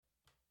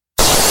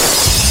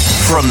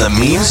From the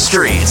mean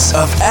streets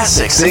of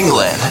Essex,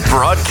 England,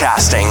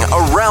 broadcasting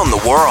around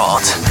the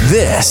world,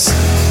 this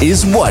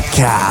is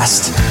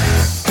Whatcast.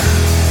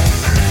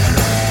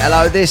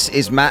 Hello, this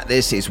is Matt.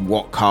 This is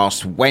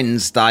Whatcast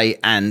Wednesday,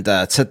 and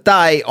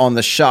today on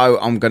the show,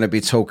 I'm going to be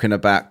talking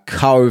about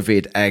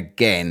COVID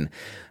again.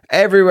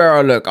 Everywhere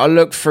I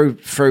look through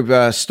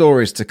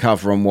stories to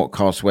cover on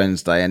Whatcast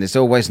Wednesday, and there's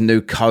always new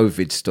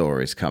COVID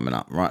stories coming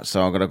up, right?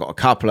 So I've got a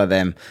couple of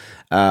them.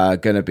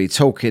 Going to be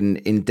talking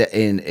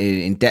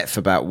in depth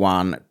about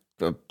one,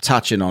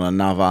 touching on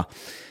another.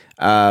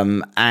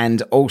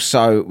 And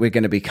also we're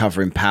going to be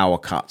covering power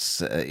cuts.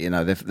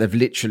 They've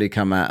literally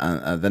come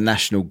out. The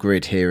National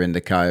Grid here in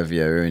the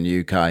KVU in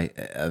the UK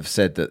have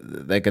said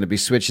that they're going to be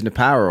switching the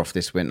power off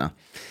this winter.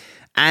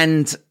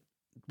 And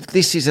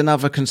this is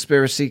another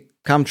conspiracy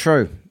come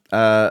true.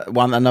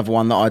 Another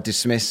one that I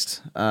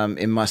dismissed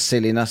in my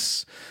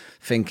silliness,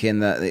 thinking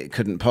that it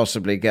couldn't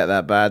possibly get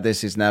that bad.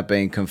 This is now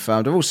being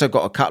confirmed. I've also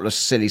got a couple of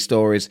silly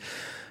stories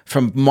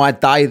from my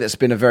day that's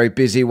been a very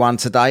busy one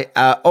today.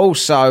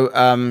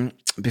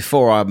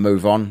 Before I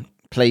move on,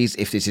 please,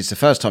 if this is the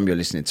first time you're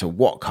listening to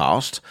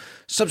Whatcast,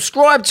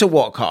 subscribe to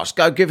Whatcast.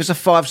 Go give us a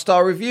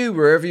 5-star review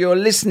wherever you're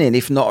listening.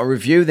 If not a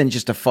review, then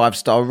just a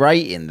 5-star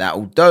rating.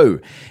 That'll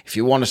do. If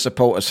you want to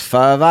support us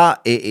further,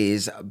 it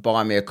is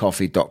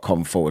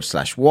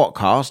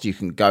buymeacoffee.com/Whatcast. You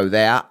can go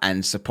there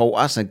and support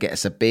us and get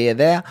us a beer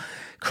there.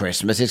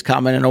 Christmas is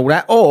coming and all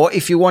that. Or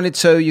if you wanted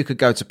to, you could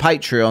go to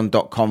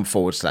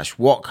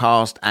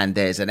patreon.com/Whatcast, and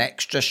there's an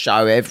extra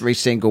show every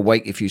single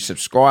week if you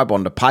subscribe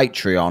on the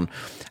Patreon.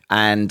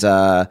 And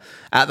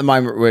at the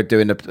moment, we're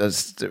doing I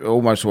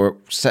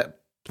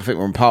think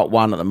we're on part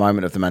 1 at the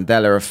moment of the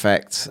Mandela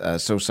Effect.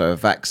 It's also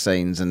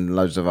vaccines and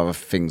loads of other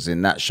things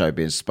in that show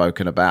being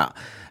spoken about.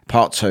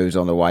 Part 2's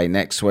on the way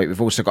next week.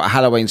 We've also got a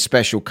Halloween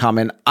special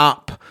coming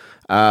up.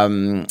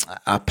 A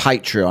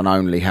Patreon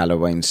only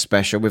Halloween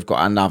special. We've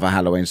got another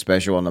Halloween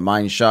special on the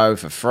main show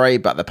for free,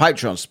 but the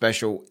Patreon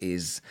special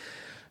is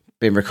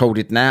been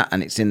recorded now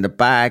and it's in the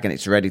bag and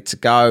it's ready to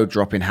go.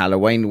 Dropping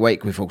Halloween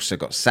week. We've also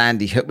got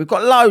Sandy Hook. We've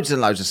got loads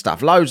and loads of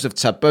stuff, loads of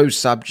taboo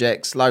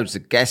subjects, loads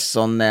of guests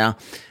on there,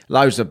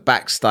 loads of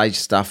backstage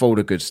stuff, all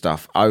the good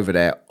stuff over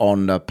there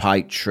on the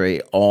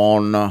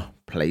Patreon.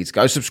 Please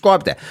go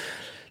subscribe there.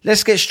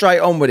 Let's get straight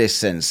on with this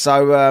then.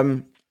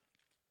 So,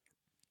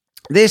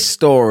 this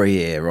story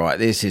here, right,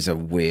 this is a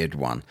weird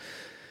one.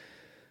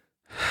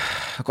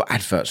 I've got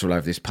adverts all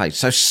over this page.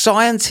 So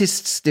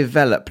scientists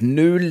develop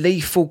new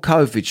lethal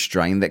COVID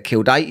strain that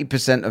killed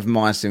 80% of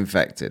mice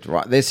infected,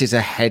 right? This is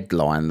a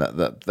headline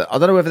that I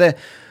don't know whether they're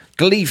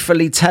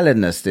gleefully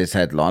telling us this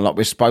headline, like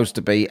we're supposed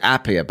to be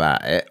happy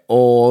about it,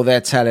 or they're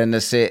telling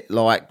us it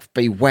like,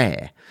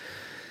 beware.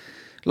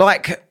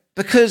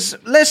 Because,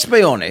 let's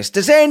be honest,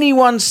 does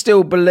anyone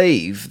still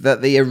believe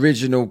that the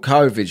original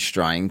COVID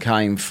strain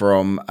came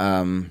from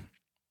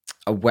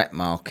a wet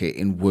market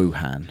in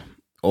Wuhan?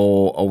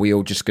 Or are we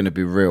all just going to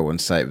be real and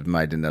say it was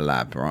made in the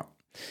lab, right?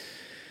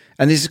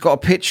 And this has got a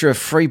picture of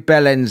 3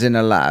 bellends in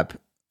a lab.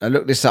 I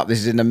looked this up.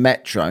 This is in the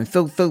Metro.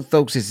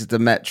 This is the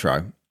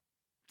Metro.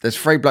 There's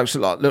 3 blokes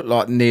that look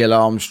like Neil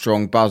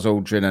Armstrong, Buzz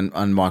Aldrin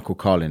and Michael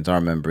Collins. I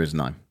remember his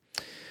name.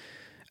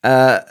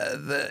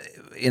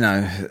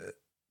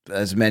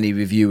 As many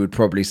of you would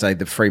probably say,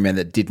 the 3 men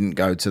that didn't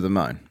go to the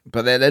moon.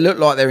 But they look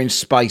like they're in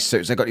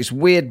spacesuits. They've got these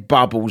weird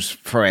bubbles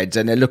for heads,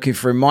 and they're looking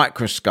through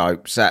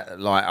microscopes at,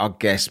 like, I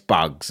guess,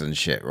 bugs and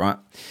shit, right?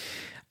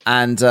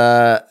 And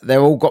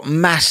they've all got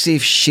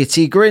massive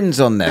shitty grins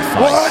on their face.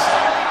 What?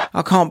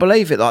 I can't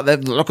believe it. Like,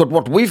 look at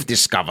what we've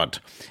discovered.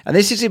 And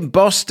this is in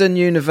Boston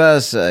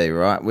University,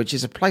 right, which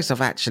is a place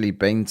I've actually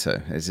been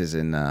to. This is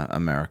in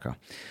America.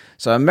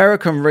 So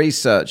American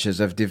researchers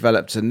have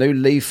developed a new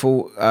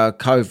lethal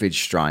COVID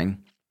strain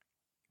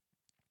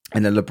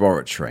in a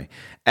laboratory,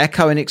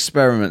 echoing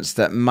experiments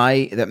that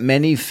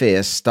many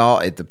fear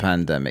started the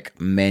pandemic.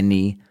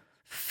 Many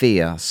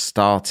fear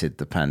started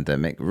the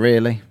pandemic.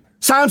 Really?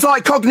 Sounds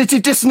like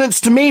cognitive dissonance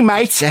to me,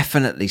 mate.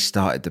 Definitely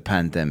started the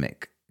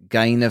pandemic.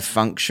 Gain of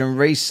function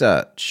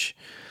research.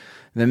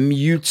 The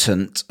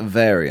mutant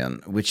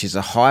variant, which is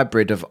a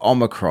hybrid of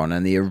Omicron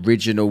and the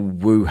original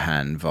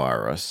Wuhan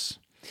virus.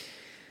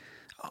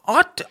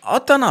 I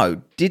don't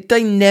know. Did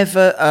they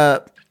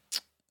never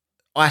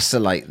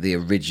isolate the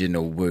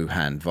original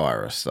Wuhan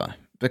virus, though?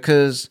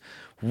 Because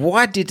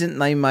why didn't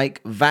they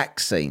make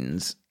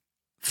vaccines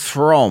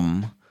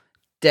from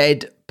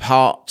dead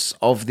parts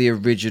of the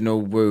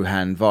original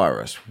Wuhan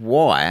virus?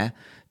 Why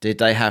did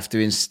they have to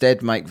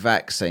instead make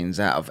vaccines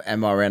out of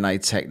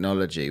mRNA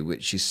technology,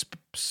 which is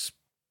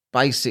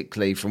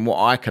basically, from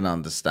what I can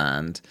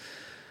understand,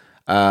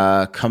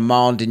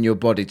 commanding your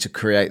body to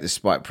create the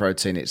spike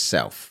protein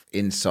itself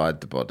inside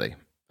the body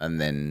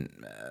and then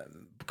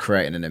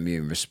creating an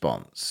immune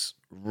response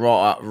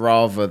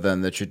rather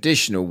than the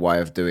traditional way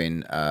of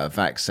doing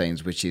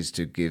vaccines, which is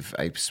to give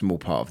a small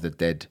part of the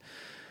dead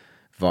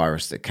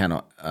virus that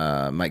cannot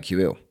make you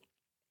ill.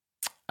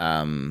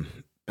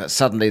 But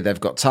suddenly they've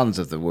got tons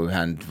of the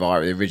Wuhan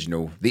virus, the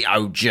original, the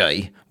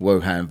OG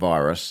Wuhan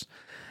virus,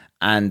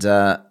 and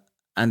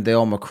and the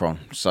Omicron.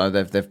 So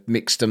they've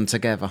mixed them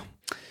together.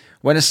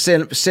 When a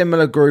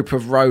similar group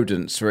of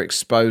rodents were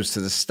exposed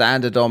to the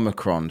standard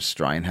Omicron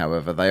strain,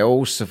 however, they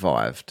all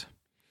survived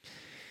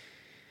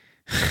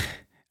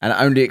and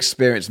only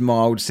experienced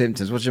mild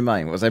symptoms. What do you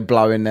mean? Was they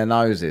blowing their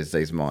noses,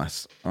 these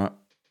mice? Right.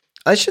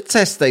 They should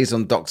test these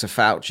on Dr.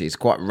 Fauci. He's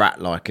quite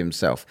rat-like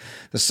himself.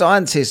 The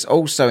scientists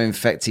also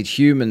infected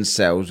human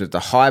cells with the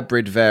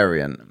hybrid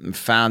variant and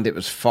found it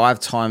was 5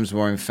 times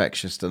more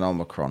infectious than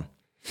Omicron.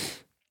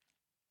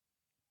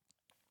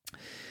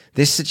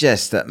 This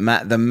suggests that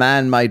the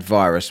man-made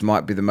virus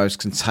might be the most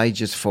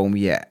contagious form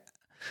yet.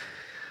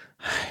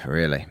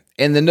 Really?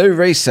 In the new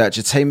research,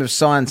 a team of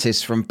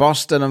scientists from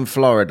Boston and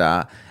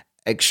Florida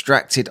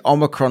extracted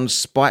Omicron's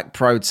spike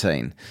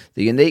protein,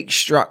 the unique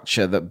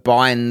structure that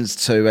binds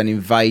to and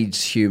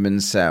invades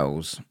human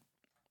cells.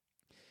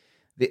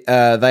 They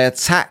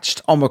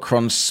attached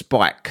Omicron's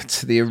spike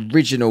to the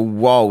original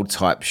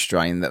wild-type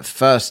strain that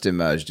first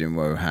emerged in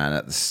Wuhan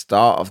at the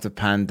start of the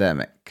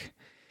pandemic.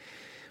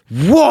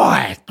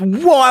 Why?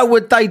 Why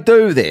would they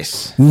do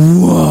this?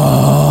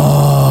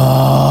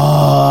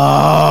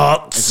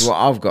 Is what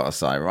I've got to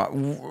say, right?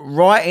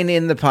 Writing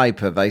in the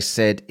paper, they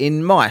said,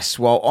 in mice,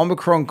 while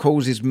Omicron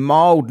causes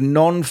mild,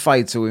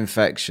 non-fatal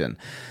infection,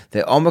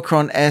 the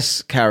Omicron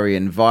S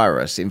carrying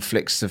virus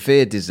inflicts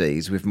severe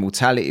disease with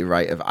mortality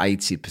rate of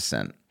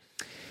 80%.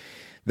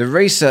 The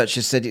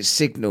researchers said it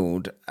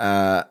signalled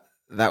that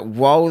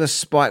while the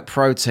spike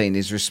protein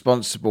is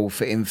responsible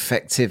for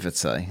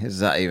infectivity, is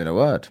that even a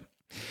word?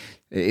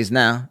 It is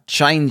now,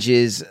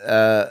 changes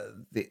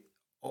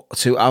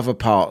to other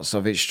parts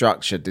of its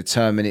structure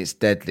determine its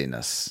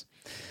deadliness.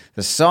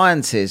 The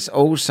scientists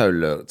also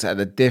looked at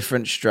the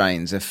different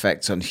strains'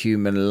 effect on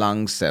human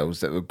lung cells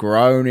that were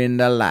grown in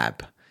the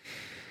lab.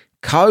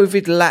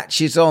 COVID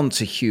latches on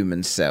to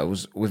human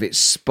cells with its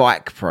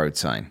spike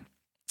protein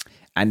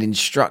and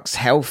instructs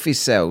healthy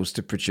cells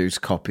to produce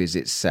copies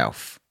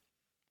itself.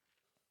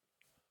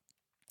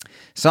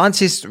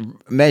 Scientists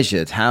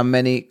measured how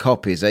many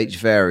copies each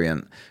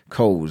variant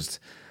caused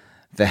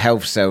the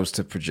health cells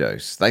to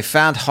produce. They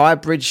found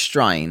hybrid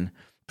strain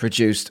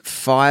produced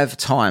 5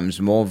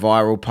 times more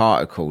viral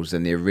particles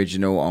than the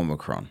original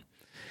Omicron.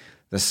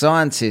 The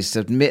scientists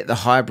admit the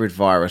hybrid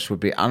virus would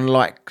be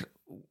unlikely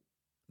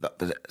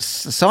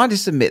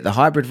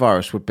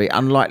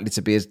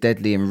to be as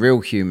deadly in real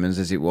humans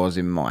as it was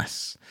in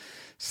mice.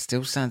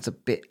 Still sounds a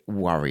bit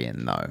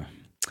worrying though.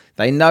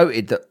 They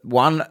noted that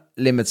one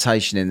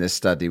limitation in the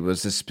study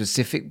was the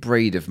specific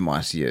breed of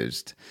mice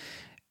used,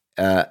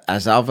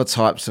 as other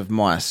types of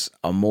mice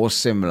are more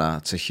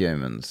similar to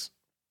humans.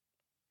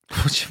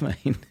 What do you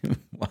mean?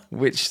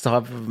 Which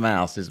type of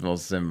mouse is more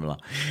similar?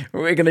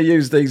 We're going to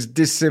use these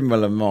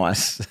dissimilar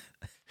mice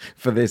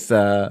for this.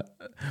 We're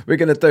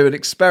going to do an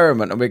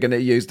experiment and we're going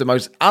to use the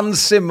most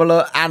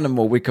unsimilar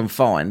animal we can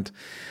find.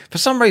 For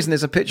some reason,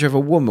 there's a picture of a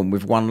woman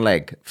with one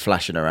leg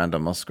flashing around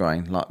on my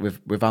screen, like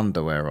with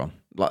underwear on.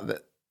 Like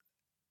that.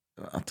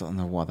 I don't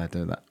know why they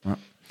do that. Right.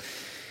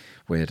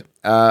 Weird.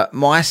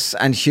 Mice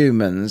and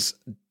humans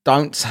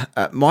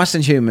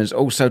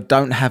also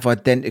don't have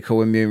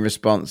identical immune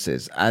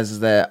responses, as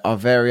there are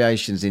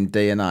variations in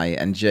DNA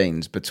and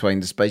genes between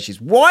the species.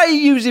 Why are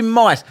you using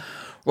mice?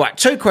 Right,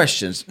 2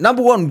 questions.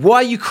 Number 1, why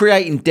are you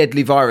creating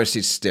deadly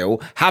viruses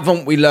still?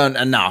 Haven't we learned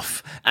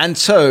enough? And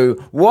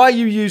 2, why are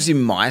you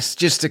using mice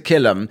just to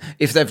kill them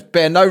if they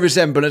bear no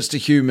resemblance to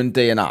human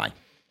DNA?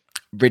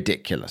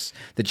 Ridiculous.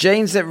 The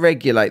genes that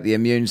regulate the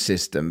immune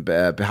system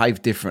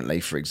behave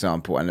differently, for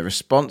example, and the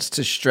response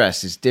to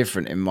stress is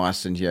different in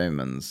mice and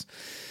humans.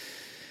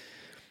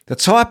 The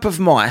type of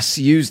mice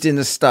used in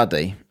the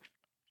study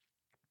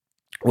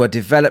were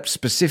developed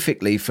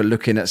specifically for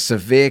looking at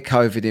severe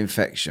COVID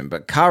infection,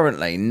 but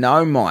currently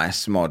no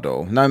mouse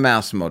model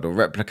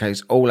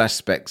replicates all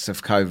aspects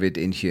of COVID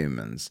in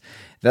humans.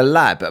 The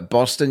lab at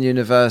Boston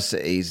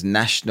University's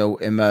National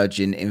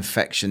Emerging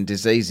Infection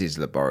Diseases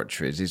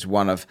Laboratories is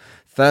one of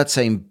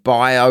 13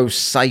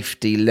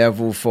 biosafety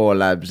level 4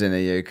 labs in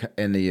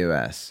the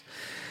US.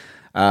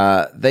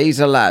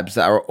 These are labs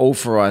that are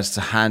authorized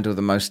to handle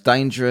the most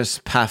dangerous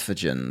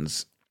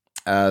pathogens.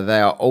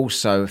 There are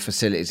also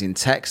facilities in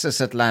Texas,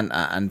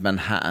 Atlanta, and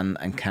Manhattan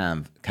and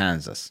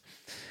Kansas.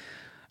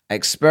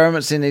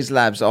 Experiments in these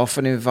labs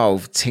often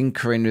involve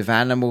tinkering with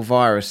animal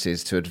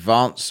viruses to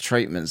advance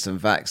treatments and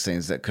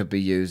vaccines that could be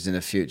used in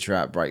a future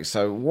outbreak.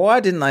 So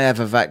why didn't they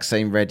have a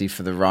vaccine ready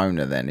for the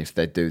Rona then, if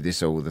they do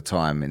this all the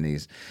time in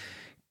these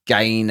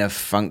gain of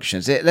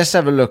functions? Let's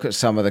have a look at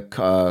some of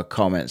the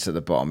comments at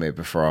the bottom here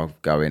before I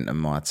go into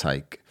my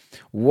take.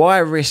 Why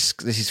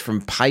risk, this is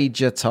from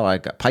Paper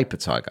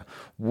Tiger,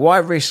 why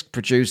risk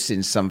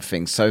producing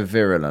something so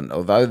virulent?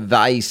 Although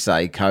they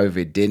say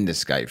COVID didn't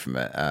escape from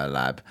a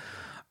lab,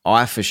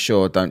 I for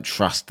sure don't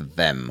trust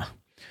them.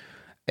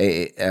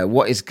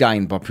 What is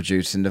gained by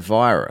producing the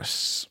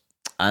virus?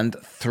 And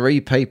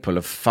 3 people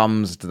have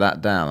thumbs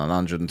that down, and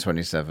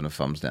 127 have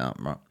thumbs down,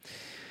 right?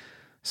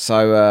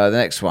 So the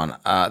next one,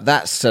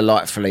 that's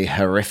delightfully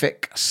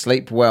horrific.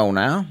 Sleep well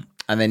now.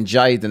 And then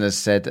Jaden has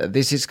said,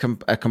 this is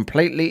a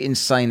completely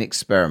insane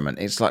experiment.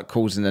 It's like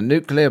causing a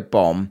nuclear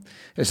bomb.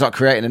 It's like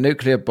creating a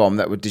nuclear bomb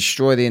that would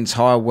destroy the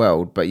entire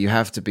world, but you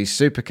have to be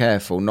super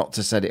careful not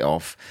to set it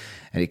off,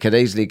 and it could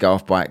easily go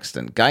off by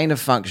accident.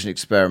 Gain-of-function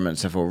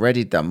experiments have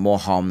already done more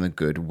harm than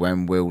good.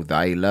 When will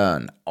they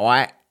learn?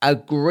 I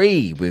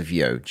agree with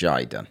you,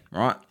 Jaden,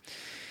 right?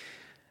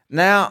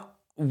 Now,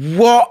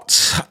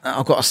 what...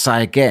 I've got to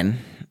say again...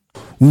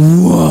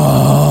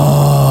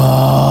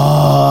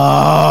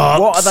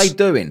 What are they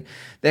doing?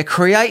 They're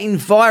creating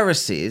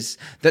viruses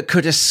that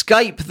could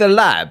escape the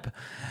lab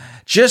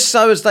just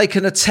so as they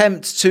can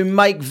attempt to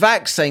make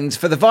vaccines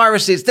for the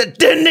viruses that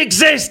didn't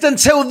exist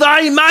until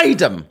they made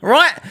them,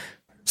 right?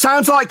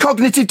 Sounds like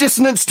cognitive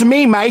dissonance to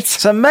me, mate.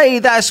 To me,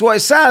 that's what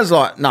it sounds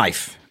like,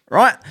 Nath,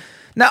 right?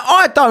 Now,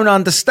 I don't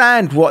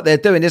understand what they're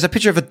doing. There's a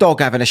picture of a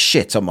dog having a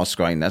shit on my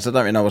screen there, so I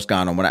don't really know what's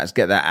going on with that. Let's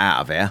get that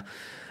out of here.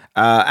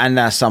 And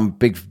there's some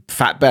big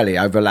fat belly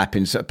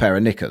overlapping a pair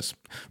of knickers.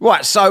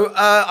 Right, so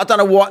I don't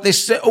know what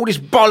all this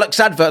bollocks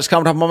adverts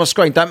coming up on my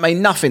screen don't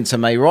mean nothing to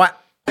me, right?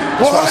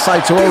 That's what I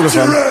say to all of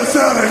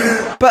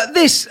them. But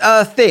this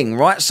thing,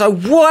 right? So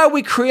why are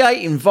we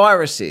creating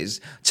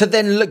viruses to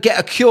then get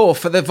a cure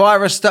for the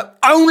virus that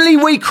only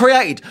we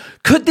created?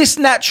 Could this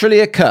naturally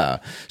occur?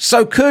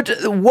 So could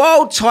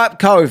wild type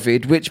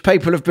COVID, which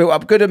people have built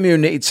up good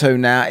immunity to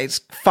now, it's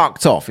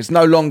fucked off. It's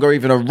no longer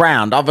even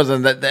around, other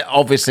than that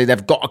obviously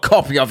they've got a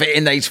copy of it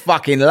in these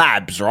fucking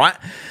labs, right?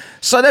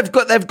 So they've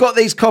got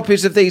these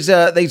copies of these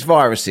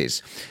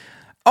viruses.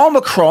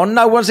 Omicron,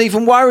 no one's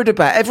even worried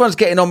about. Everyone's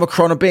getting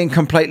Omicron and being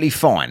completely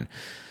fine.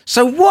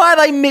 So why are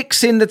they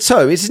mixing the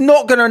two? It's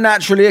not going to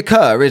naturally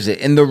occur, is it,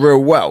 in the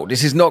real world?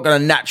 This is not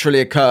going to naturally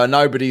occur.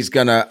 Nobody's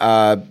going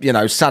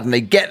to, suddenly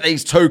get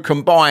these two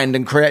combined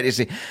and create this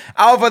thing.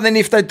 Other than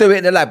if they do it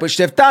in the lab, which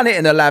they've done it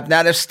in the lab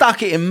now. They've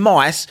stuck it in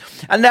mice.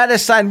 And now they're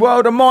saying,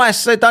 well, the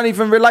mice, they don't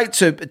even relate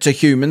to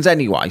humans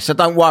anyway. So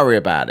don't worry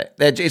about it.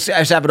 It's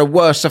having a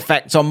worse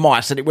effect on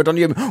mice than it would on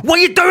humans. What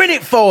are you doing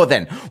it for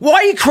then? Why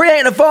are you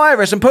creating a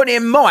virus and putting it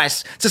in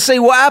mice to see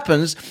what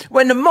happens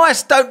when the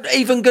mice don't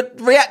even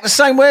react the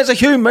same way as a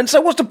human?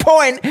 So what's the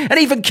point in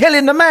even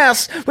killing the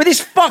mouse with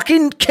this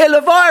fucking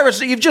killer virus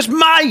that you've just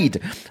made?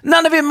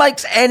 None of it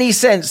makes any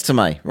sense to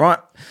me, right?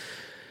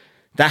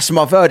 That's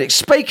my verdict.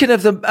 Speaking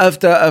of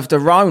the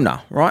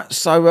Rona, right?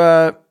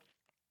 So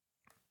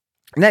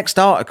next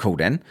article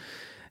then.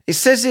 It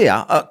says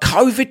here,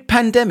 COVID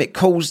pandemic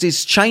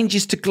causes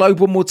changes to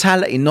global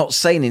mortality not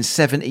seen in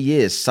 70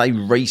 years, say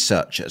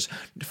researchers.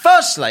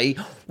 Firstly,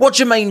 what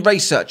do you mean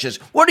researchers?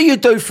 What do you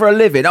do for a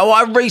living? Oh,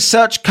 I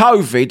research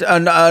COVID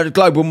and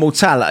global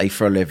mortality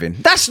for a living.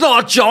 That's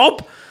not a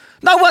job.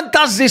 No one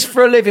does this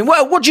for a living.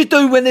 Well, what do you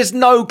do when there's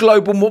no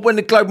when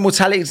the global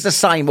mortality is the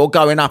same or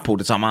going up all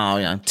the time? Oh,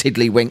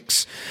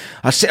 tiddlywinks.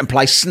 I sit and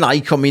play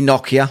Snake on my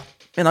Nokia.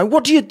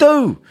 What do you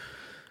do?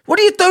 What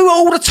do you do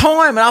all the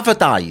time and other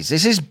days?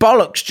 This is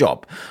bollocks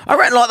job. I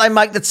reckon like they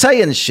make the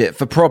tea and shit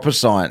for proper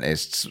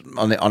scientists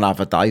on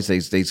other days,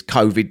 these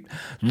COVID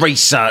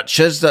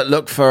researchers that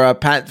look for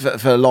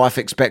life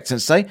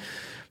expectancy.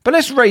 But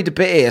let's read a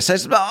bit here. It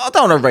says, I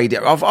don't want to read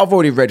it. I've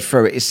already read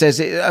through it. It says,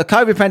 a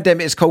COVID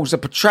pandemic has caused a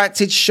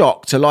protracted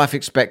shock to life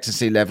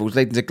expectancy levels,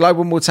 leading to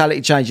global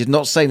mortality changes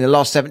not seen in the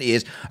last 70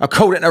 years,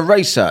 according to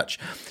research.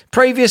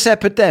 Previous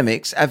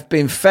epidemics have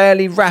been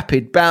fairly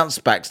rapid bounce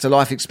backs to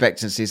life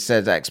expectancy,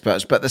 said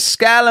experts, but the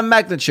scale and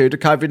magnitude of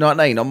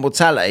COVID-19 on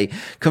mortality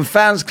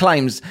confounds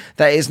claims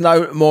that it is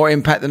no more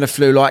impact than a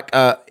flu-like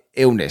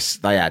illness,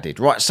 they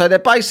added. Right, so they're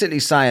basically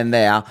saying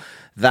there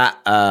that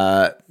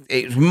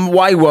it's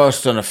way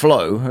worse than a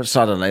flu.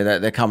 Suddenly,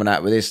 they're coming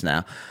out with this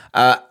now.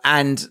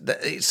 And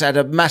it's had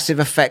a massive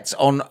effect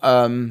on,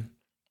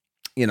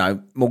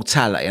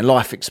 mortality and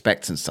life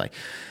expectancy.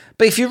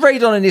 But if you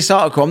read on in this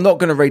article, I'm not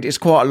going to read it. It's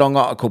quite a long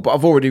article, but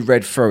I've already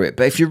read through it.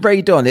 But if you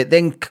read on, it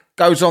then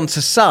goes on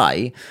to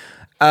say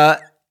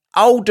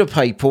older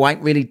people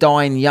ain't really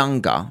dying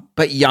younger,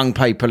 but young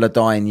people are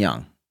dying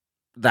young.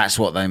 That's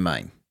what they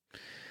mean.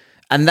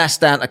 And that's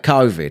down to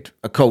COVID,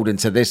 according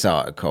to this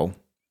article.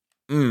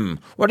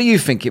 What do you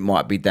think it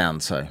might be down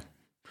to?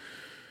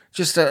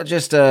 Just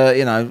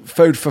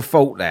food for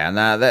thought there.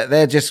 Now,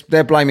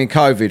 they're blaming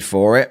COVID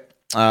for it,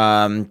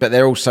 but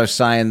they're also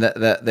saying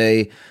that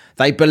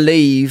they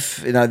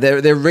believe,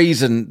 their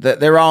reason,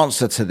 that their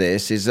answer to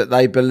this is that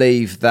they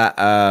believe that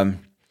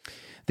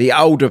the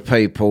older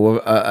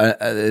people,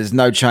 there's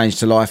no change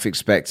to life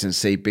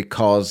expectancy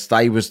because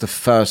they was the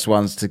first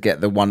ones to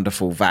get the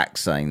wonderful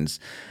vaccines,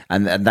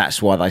 and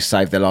that's why they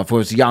saved their life.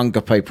 Whereas younger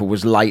people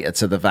was later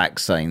to the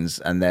vaccines,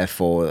 and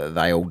therefore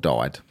they all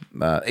died.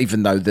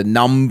 Even though the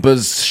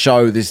numbers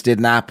show this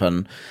didn't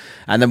happen.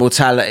 And the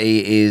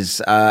mortality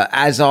is,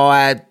 as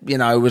I,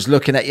 was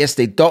looking at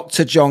yesterday,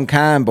 Dr. John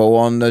Campbell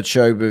on the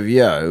Tube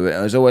Review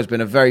has always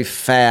been a very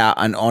fair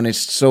and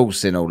honest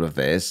source in all of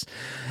this.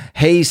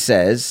 He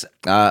says,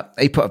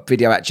 he put a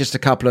video out just a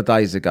couple of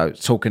days ago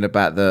talking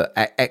about the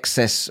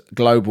excess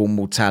global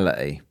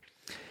mortality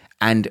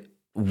and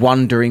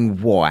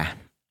wondering why.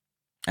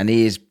 And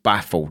he is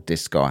baffled,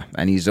 this guy.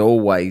 And he's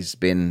always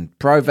been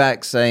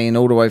pro-vaccine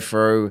all the way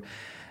through.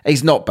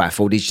 He's not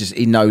baffled.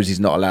 He knows he's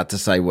not allowed to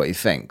say what he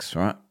thinks,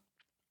 right?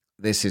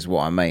 This is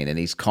what I mean. And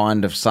he's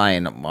kind of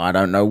saying, I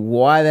don't know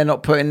why they're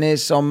not putting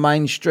this on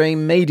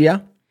mainstream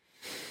media.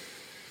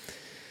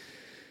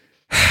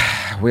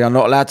 We are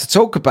not allowed to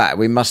talk about it.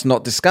 We must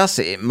not discuss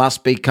it. It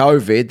must be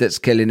COVID that's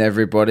killing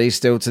everybody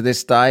still to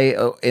this day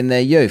in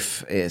their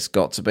youth. It's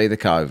got to be the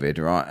COVID,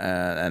 right?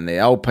 And the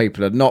old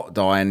people are not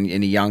dying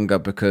any younger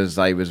because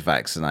they was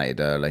vaccinated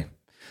early.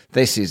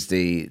 This is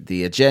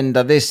the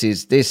agenda. This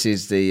is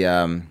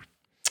the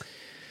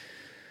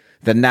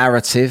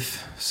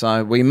narrative.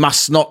 So we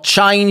must not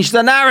change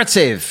the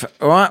narrative,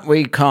 all right?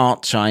 We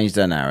can't change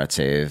the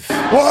narrative.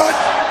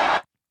 What?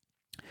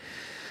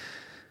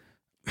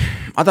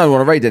 I don't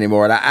want to read any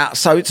more of that.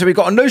 So we've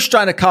got a new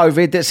strain of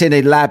COVID that's in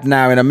a lab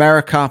now in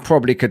America.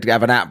 Probably could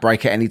have an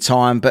outbreak at any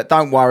time, but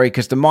don't worry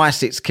because the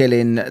mice it's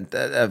killing,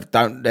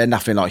 they're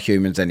nothing like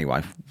humans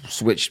anyway.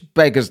 Which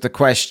beggars the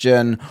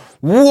question,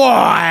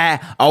 why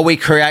are we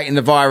creating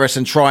the virus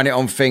and trying it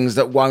on things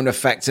that won't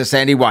affect us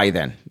anyway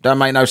then? Don't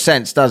make no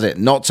sense, does it?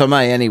 Not to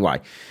me anyway.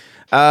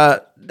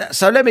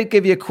 So let me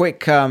give you a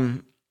quick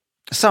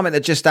something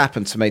that just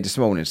happened to me this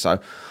morning. So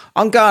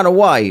I'm going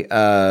away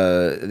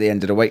at the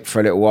end of the week for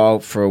a little while,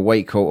 for a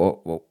week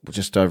or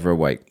just over a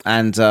week.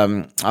 And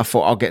I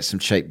thought I'll get some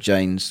cheap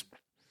jeans.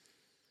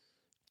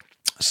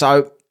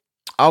 So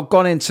I've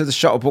gone into the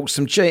shop, I bought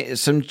some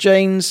jeans,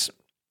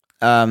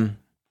 a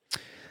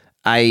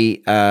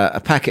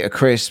packet of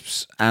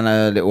crisps and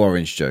a little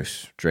orange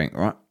juice drink,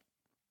 right?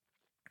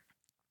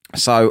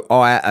 So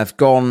I have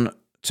gone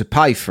to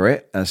pay for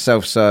it, a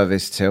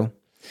self-service till,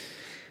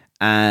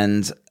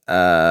 and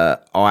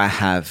I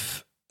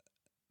have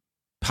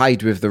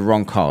paid with the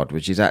wrong card,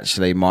 which is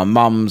actually my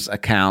mum's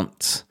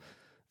account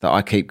that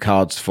I keep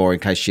cards for in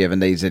case she ever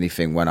needs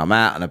anything when I'm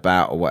out and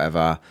about or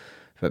whatever.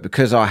 But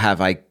because I have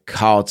a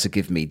card to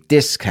give me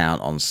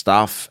discount on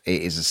stuff,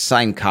 it is the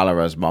same colour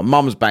as my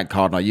mum's bank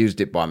card, and I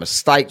used it by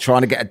mistake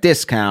trying to get a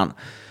discount.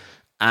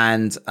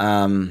 And,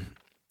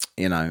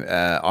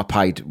 I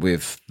paid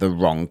with the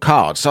wrong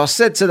card. So I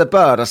said to the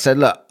bird, I said,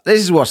 look, this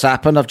is what's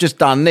happened. I've just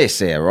done this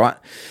here, right?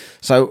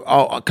 So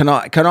can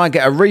I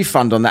get a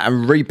refund on that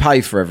and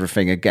repay for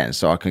everything again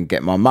so I can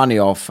get my money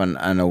off and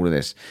all of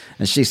this?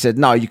 And she said,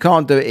 no, you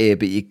can't do it here,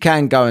 but you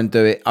can go and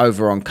do it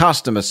over on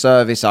customer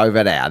service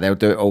over there. They'll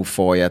do it all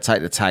for you,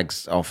 take the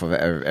tags off of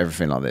it,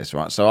 everything like this,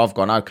 right? So I've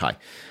gone, okay,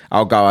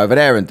 I'll go over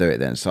there and do it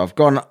then. So I've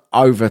gone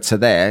over to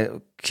there,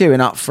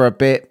 queuing up for a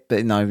bit, but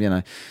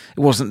it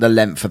wasn't the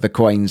length of the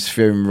Queen's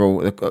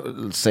funeral,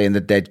 seeing the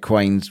dead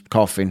Queen's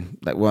coffin.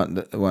 That weren't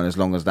as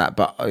long as that,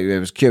 but it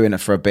was queuing it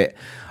for a bit.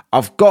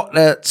 I've got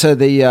to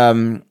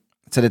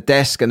the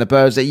desk and the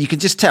bird's there. You can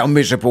just tell,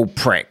 miserable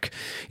prick.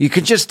 You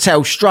can just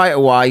tell straight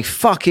away,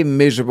 fucking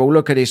miserable.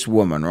 Look at this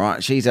woman,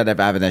 right? She's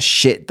having a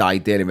shit day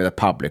dealing with the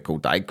public all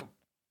day.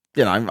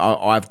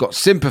 I've got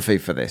sympathy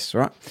for this,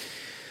 right?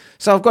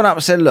 So I've gone up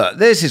and said, look,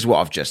 this is what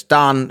I've just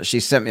done. She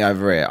sent me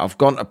over here. I've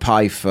gone to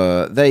pay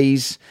for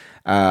these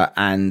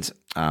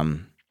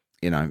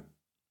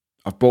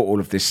I've bought all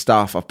of this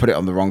stuff. I've put it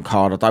on the wrong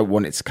card. I don't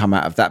want it to come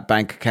out of that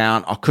bank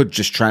account. I could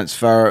just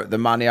transfer the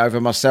money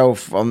over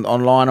myself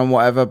online and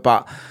whatever,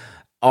 but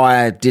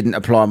I didn't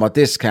apply my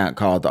discount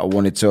card that I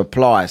wanted to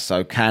apply.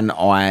 So can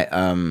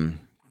I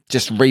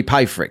just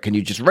repay for it? Can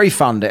you just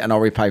refund it and I'll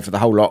repay for the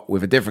whole lot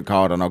with a different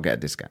card and I'll get a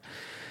discount?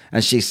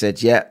 And she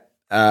said, yeah.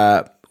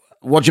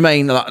 What do you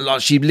mean? Like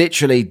she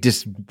literally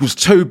just was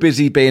too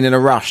busy being in a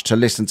rush to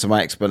listen to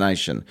my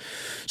explanation.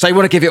 So you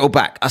want to give it all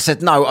back? I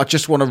said, no, I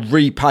just want to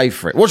repay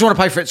for it. What do you want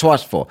to pay for it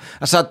twice for?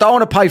 I said, I don't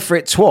want to pay for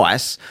it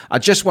twice. I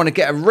just want to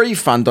get a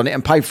refund on it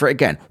and pay for it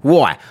again.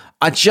 Why?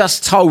 I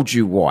just told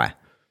you why.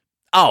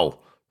 Oh,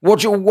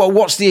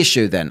 what's the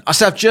issue then? I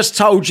said, I've just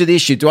told you the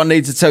issue. Do I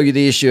need to tell you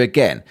the issue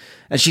again?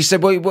 And she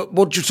said,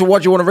 well, so why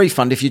do you want a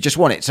refund if you just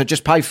want it? So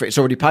just pay for it. It's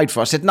already paid for.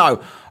 I said,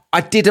 no, I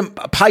didn't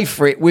pay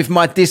for it with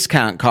my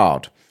discount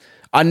card.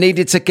 I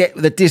needed to get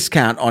the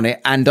discount on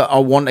it and I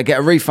want to get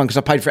a refund because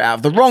I paid for it out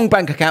of the wrong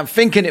bank account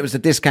thinking it was the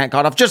discount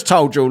card. I've just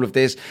told you all of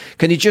this.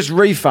 Can you just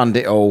refund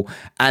it all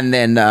and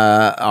then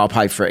I'll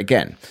pay for it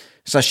again?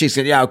 So she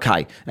said, yeah,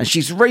 okay. And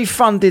she's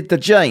refunded the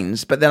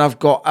jeans, but then I've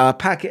got a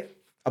packet.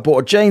 I bought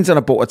a jeans and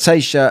I bought a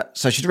T-shirt.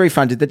 So she's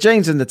refunded the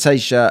jeans and the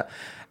T-shirt.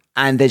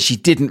 And then she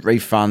didn't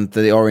refund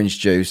the orange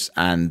juice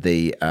and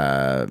the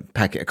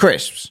packet of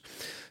crisps.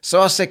 So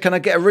I said, can I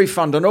get a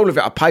refund on all of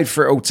it? I paid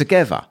for it all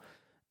together.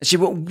 And she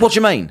went, what do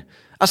you mean?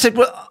 I said,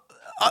 well,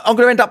 I'm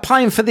going to end up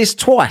paying for this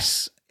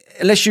twice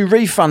unless you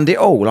refund it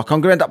all. Like I'm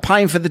going to end up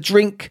paying for the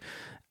drink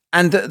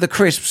and the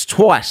crisps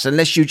twice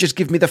unless you just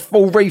give me the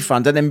full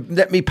refund and then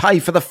let me pay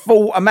for the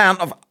full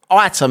amount of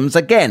items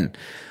again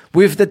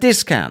with the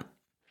discount.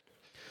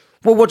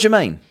 Well, what do you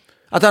mean?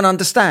 I don't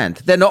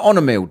understand. They're not on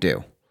a meal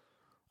deal.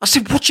 I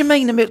said, what do you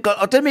mean?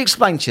 Let me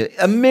explain to you.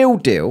 A meal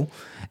deal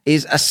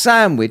is a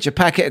sandwich, a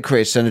packet of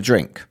crisps and a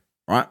drink,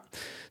 right?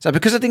 So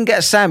because I didn't get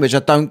a sandwich, I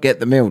don't get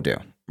the meal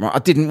deal, right? I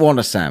didn't want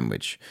a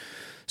sandwich.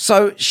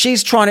 So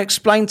she's trying to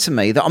explain to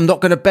me that I'm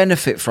not going to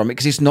benefit from it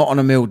because it's not on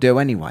a meal deal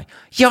anyway.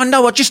 Yeah, I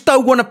know. I just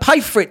don't want to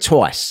pay for it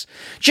twice.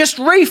 Just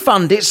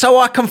refund it so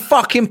I can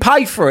fucking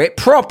pay for it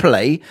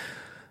properly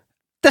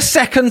the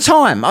second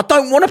time. I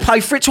don't want to pay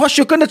for it twice.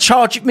 You're going to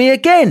charge me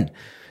again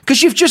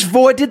because you've just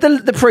voided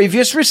the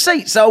previous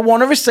receipt. So I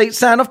want a receipt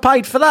saying I've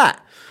paid for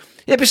that.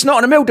 Yeah, but it's not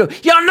on a meal deal.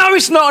 Yeah, I know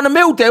it's not on a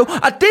meal deal.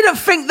 I didn't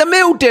think the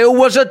meal deal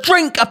was a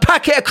drink, a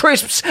packet of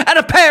crisps, and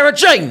a pair of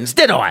jeans,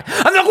 did I?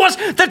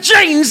 And the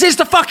jeans is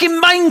the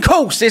fucking main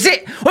course, is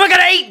it? We're going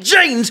to eat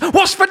jeans.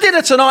 What's for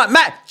dinner tonight,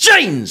 Matt?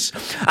 Jeans.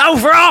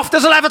 Over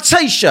afters, I'll have a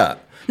T-shirt.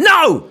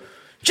 No,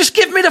 just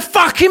give me the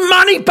fucking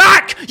money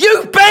back,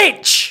 you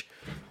bitch.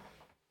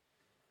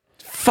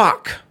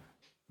 Fuck.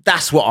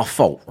 That's what I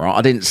thought, right?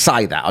 I didn't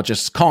say that. I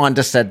just kind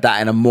of said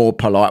that in a more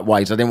polite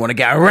way, so I didn't want to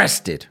get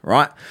arrested,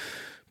 right?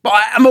 But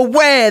I'm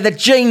aware the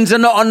jeans are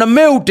not on the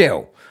meal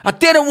deal. I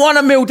didn't want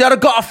a meal deal. I'd have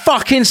got a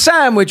fucking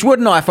sandwich,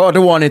 wouldn't I, if I'd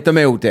have wanted the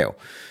meal deal?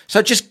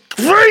 So just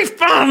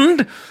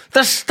refund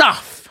the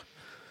stuff.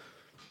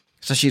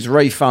 So she's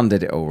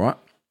refunded it all, right?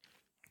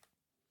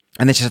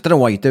 And then she said, I don't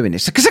know why you're doing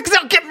this. Because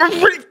I'll get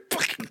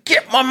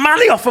my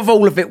money off of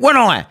all of it,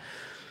 wouldn't I?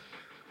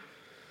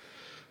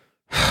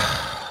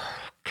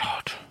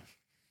 God.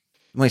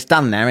 Well, it's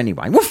done now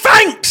anyway. Well,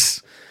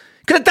 thanks!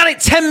 Could have done it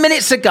 10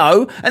 minutes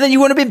ago, and then you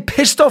wouldn't have been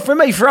pissed off with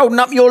me for holding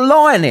up your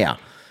line here.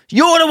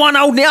 You're the one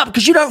holding it up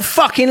because you don't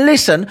fucking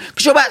listen,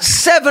 because you're about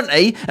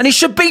 70 and he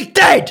should be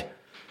dead.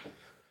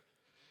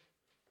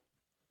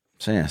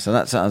 So yeah, so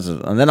that's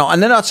and then I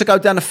had to go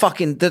down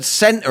the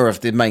centre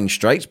of the main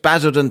streets,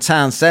 Basildon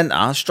Town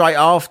Centre, straight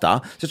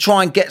after to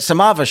try and get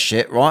some other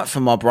shit right for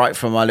my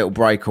little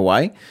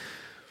breakaway.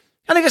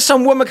 And I get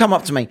some woman come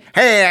up to me.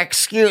 Hey,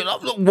 excuse...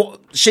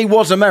 She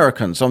was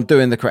American, so I'm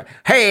doing the correct...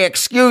 Hey,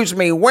 excuse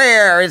me,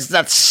 where is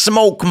that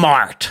Smoke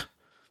Mart?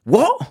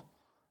 What?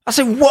 I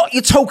said, what are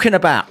you talking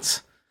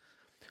about?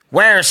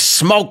 Where's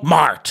Smoke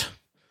Mart?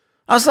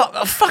 I was like,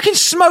 a fucking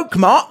Smoke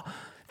Mart?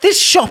 This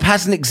shop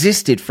hasn't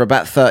existed for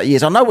about 30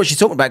 years. I know what she's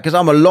talking about because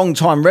I'm a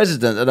long-time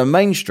resident of the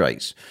main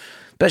streets.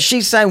 But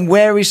she's saying,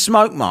 where is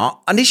Smoke Mart?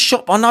 And this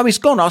shop, I know it's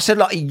gone. I said,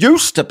 like, it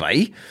used to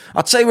be.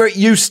 I'll tell you where it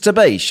used to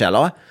be, shall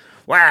I?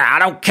 Well, I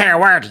don't care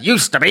where it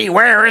used to be.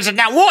 Where is it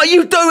now? What are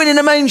you doing in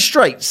the main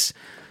streets?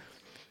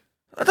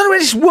 I don't know where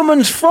this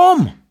woman's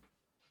from.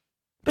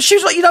 But she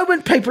was like, you know,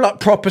 when people like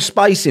proper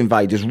space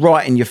invaders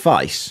right in your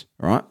face,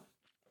 right?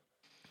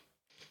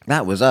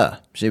 That was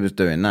her. She was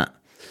doing that.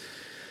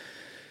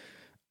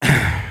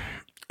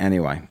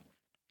 Anyway.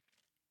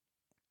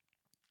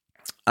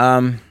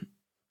 I'm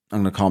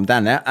going to calm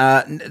down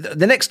now.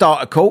 The next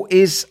article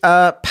is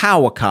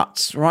power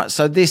cuts, right?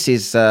 So this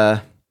is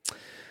a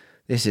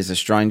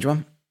strange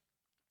one.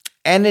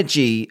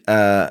 Energy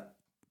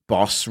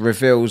boss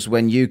reveals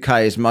when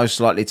UK is most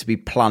likely to be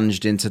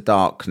plunged into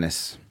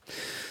darkness.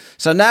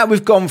 So now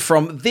we've gone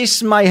from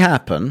this may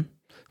happen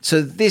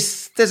to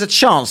this, there's a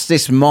chance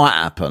this might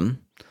happen,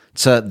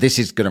 to this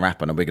is going to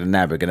happen, and we're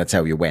going to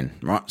tell you when,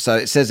 right? So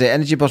it says here,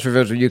 energy boss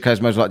reveals when UK is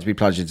most likely to be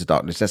plunged into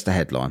darkness. That's the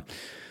headline.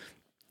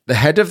 The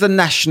head of the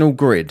National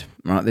Grid,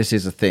 right? This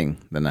is a thing,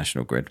 the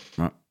National Grid,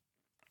 right?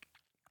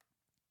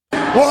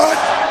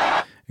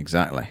 What?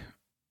 Exactly.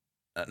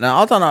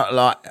 Now, I don't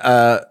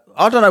know,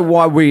 I don't know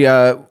why we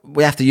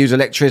have to use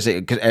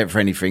electricity for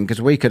anything,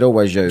 because we could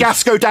always use...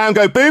 Gas go down,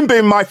 go boom,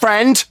 boom, my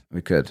friend.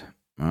 We could,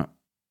 right?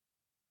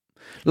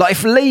 Like,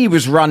 if Lee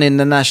was running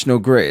the National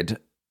Grid,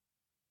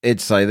 he'd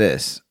say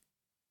this.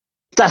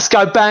 That's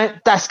go bang,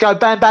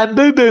 bang,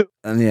 boo, boo.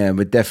 And yeah,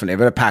 we'd definitely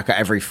have a pack at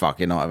every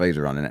fucking night if he's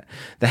running it.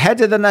 The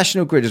head of the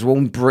National Grid has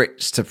warned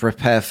Brits to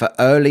prepare for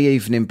early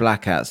evening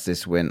blackouts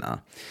this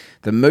winter.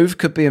 The move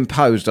could be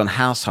imposed on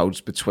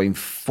households between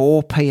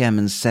 4 p.m.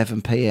 and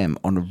 7 p.m.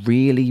 on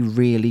really,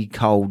 really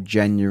cold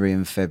January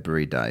and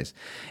February days.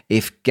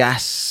 If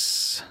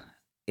gas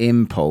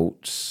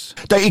imports...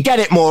 Don't you get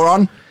it,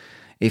 moron?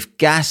 If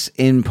gas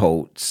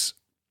imports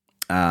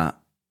are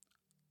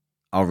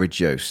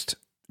reduced,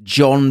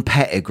 John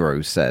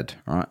Pettigrew said,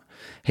 right?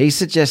 He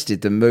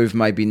suggested the move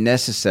may be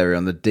necessary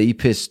on the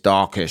deepest,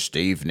 darkest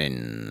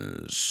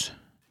evenings.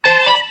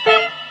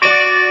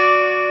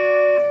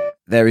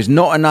 There is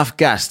not enough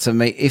gas to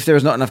meet. If there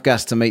is not enough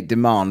gas to meet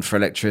demand for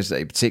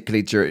electricity,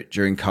 particularly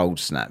during cold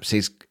snaps,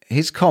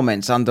 his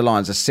comments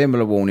underlines a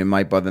similar warning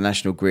made by the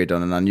National Grid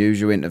on an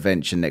unusual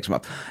intervention next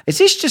month. Is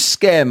this just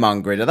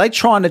scaremongering? Are they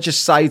trying to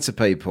just say to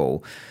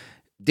people,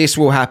 this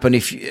will happen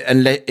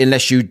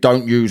unless you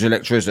don't use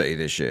electricity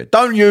this year?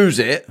 Don't use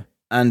it,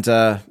 and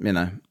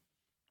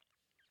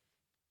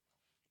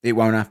it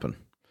won't happen.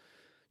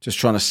 Just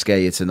trying to scare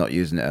you to not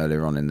using it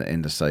earlier on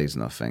in the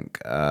season, I think.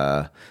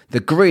 The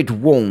Grid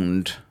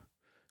warned,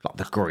 like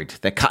the Grid,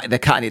 they're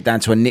cutting it down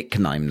to a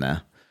nickname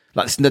now.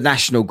 Like it's the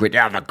National Grid.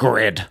 Yeah, the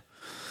Grid.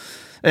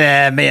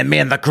 Yeah, me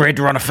and the Grid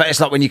are on a. It's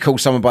like when you call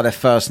someone by their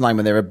first name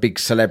when they're a big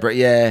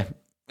celebrity. Yeah,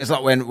 it's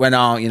like when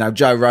our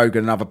Joe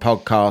Rogan, another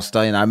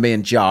podcaster, me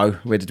and Joe,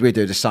 we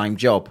do the same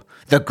job.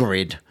 The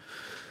Grid.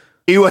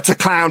 You utter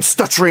clown,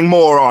 stuttering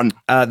moron.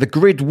 The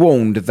grid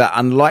warned that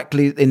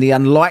in the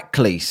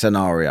unlikely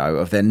scenario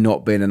of there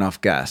not being enough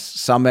gas,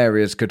 some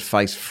areas could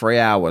face 3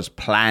 hours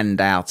planned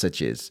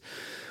outages.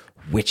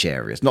 Which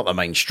areas? Not the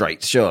main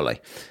streets,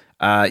 surely.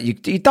 You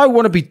don't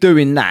want to be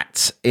doing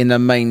that in the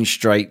main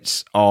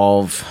streets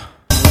of...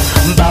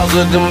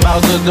 Bowser, get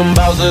up,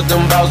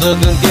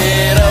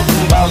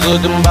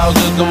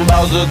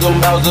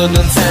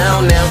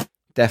 town now.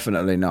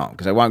 Definitely not,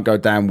 because it won't go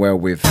down well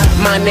with...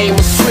 My name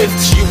is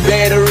Swift, you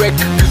better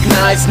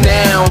recognize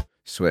now.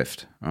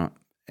 Swift, right?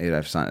 He'd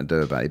have something to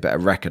do about it. He better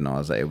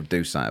recognise that he will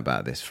do something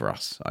about this for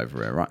us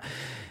over here, right?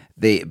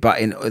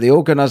 The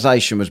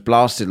organisation was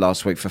blasted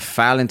last week for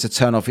failing to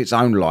turn off its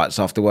own lights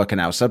after working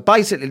hours. So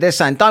basically, they're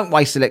saying don't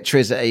waste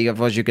electricity,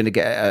 otherwise you're going to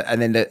get.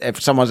 And then if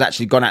someone's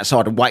actually gone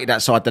outside and waited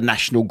outside the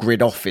National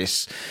Grid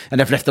office and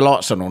they've left the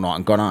lights on all night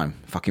and gone home,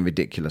 fucking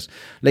ridiculous.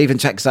 Leaving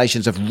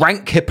taxations of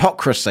rank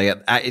hypocrisy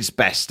at its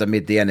best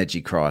amid the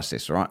energy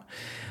crisis. Right.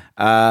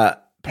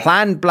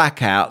 Planned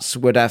blackouts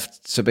would have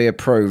to be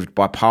approved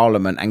by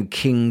Parliament and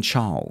King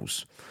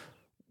Charles.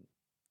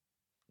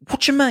 What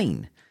do you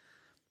mean?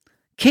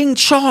 King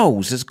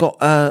Charles has got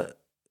a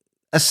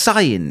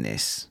say in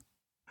this.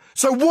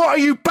 So what are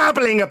you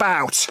babbling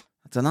about?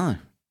 I don't know.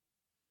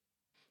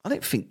 I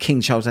don't think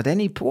King Charles had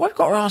any... What have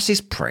I got to ask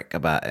this prick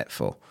about it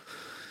for?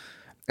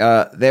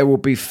 There will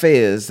be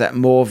fears that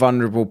more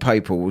vulnerable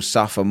people will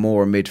suffer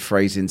more amid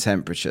freezing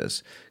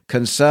temperatures.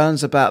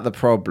 Concerns about the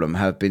problem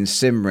have been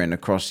simmering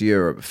across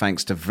Europe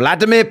thanks to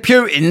Vladimir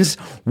Putin's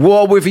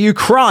war with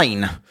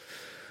Ukraine.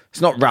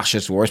 It's not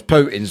Russia's war, it's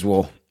Putin's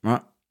war,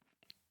 right?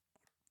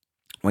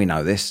 We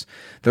know this.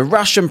 The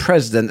Russian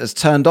president has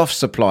turned off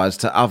supplies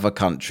to other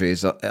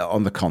countries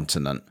on the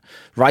continent,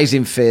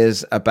 raising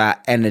fears about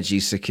energy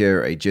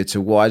security due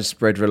to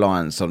widespread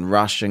reliance on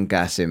Russian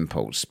gas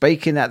imports.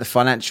 Speaking at the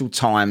Financial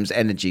Times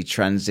Energy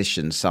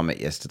Transition Summit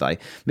yesterday,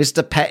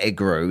 Mr.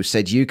 Pettigrew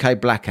said UK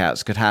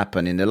blackouts could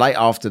happen in the late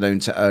afternoon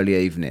to early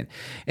evening.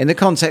 In the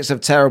context of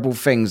terrible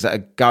things that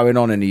are going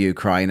on in the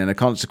Ukraine and the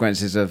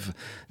consequences of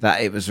that,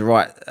 it was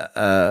right...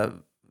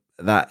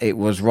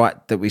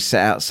 that we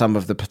set out some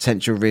of the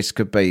potential risks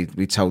could be,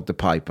 we told the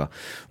paper.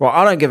 Right,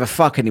 I don't give a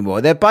fuck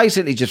anymore. They're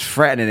basically just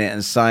threatening it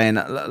and saying,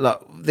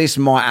 look, this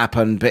might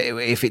happen, but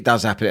if it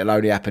does happen, it'll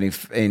only happen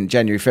in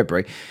January,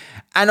 February.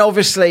 And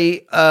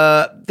obviously,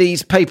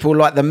 these people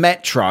like the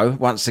Metro,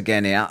 once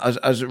again here,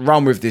 has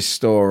run with this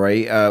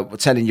story,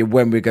 telling you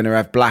when we're going to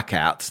have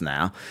blackouts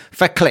now,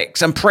 for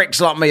clicks. And pricks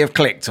like me have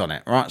clicked on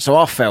it, right? So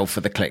I fell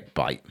for the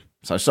clickbait.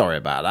 So sorry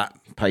about that,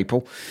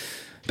 people.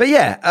 But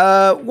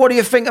yeah, what do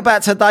you think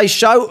about today's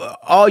show?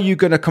 Are you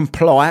going to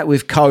comply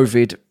with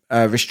COVID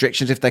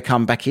restrictions if they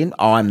come back in?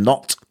 I'm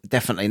not.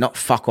 Definitely not.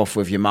 Fuck off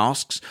with your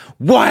masks.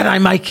 Why are they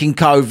making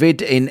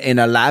COVID in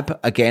a lab?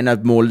 Again, a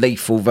more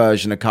lethal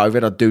version of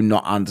COVID. I do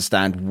not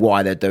understand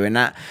why they're doing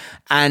that.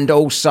 And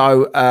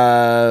also,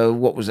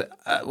 what was it?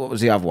 What was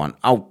the other one?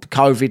 Oh,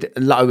 COVID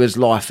lowers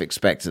life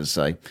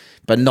expectancy,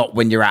 but not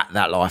when you're at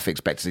that life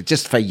expectancy.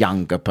 Just for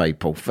younger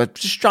people. For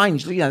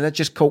strangely, they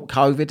just caught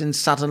COVID and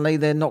suddenly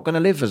they're not going to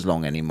live as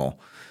long anymore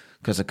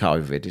because of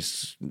COVID.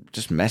 It's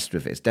just messed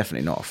with it. It's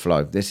definitely not a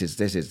flow. This is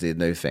the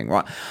new thing,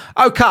 right?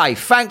 Okay,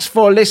 thanks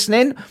for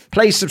listening.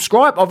 Please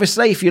subscribe.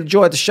 Obviously, if you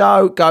enjoyed the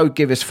show, go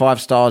give us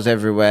 5 stars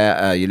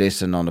everywhere you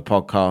listen on the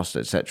podcast,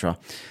 etc.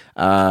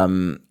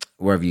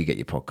 Wherever you get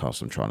your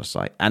podcasts, I'm trying to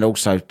say. And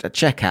also,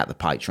 check out the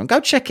Patreon. Go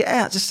check it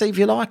out. Just see if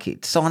you like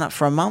it. Sign up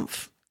for a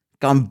month.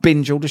 Go and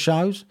binge all the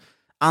shows.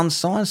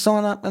 Unsigned,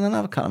 sign up in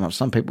another couple of months.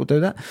 Some people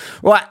do that.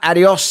 Right,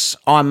 adios.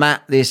 I'm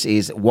Matt. This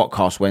is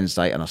Whatcast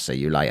Wednesday, and I'll see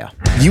you later.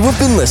 You have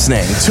been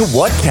listening to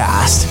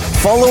Whatcast.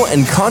 Follow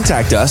and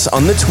contact us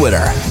on the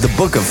Twitter, the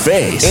Book of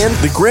Face, and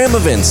the Gram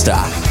of Insta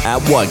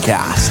at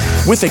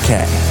Whatcast with a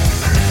K.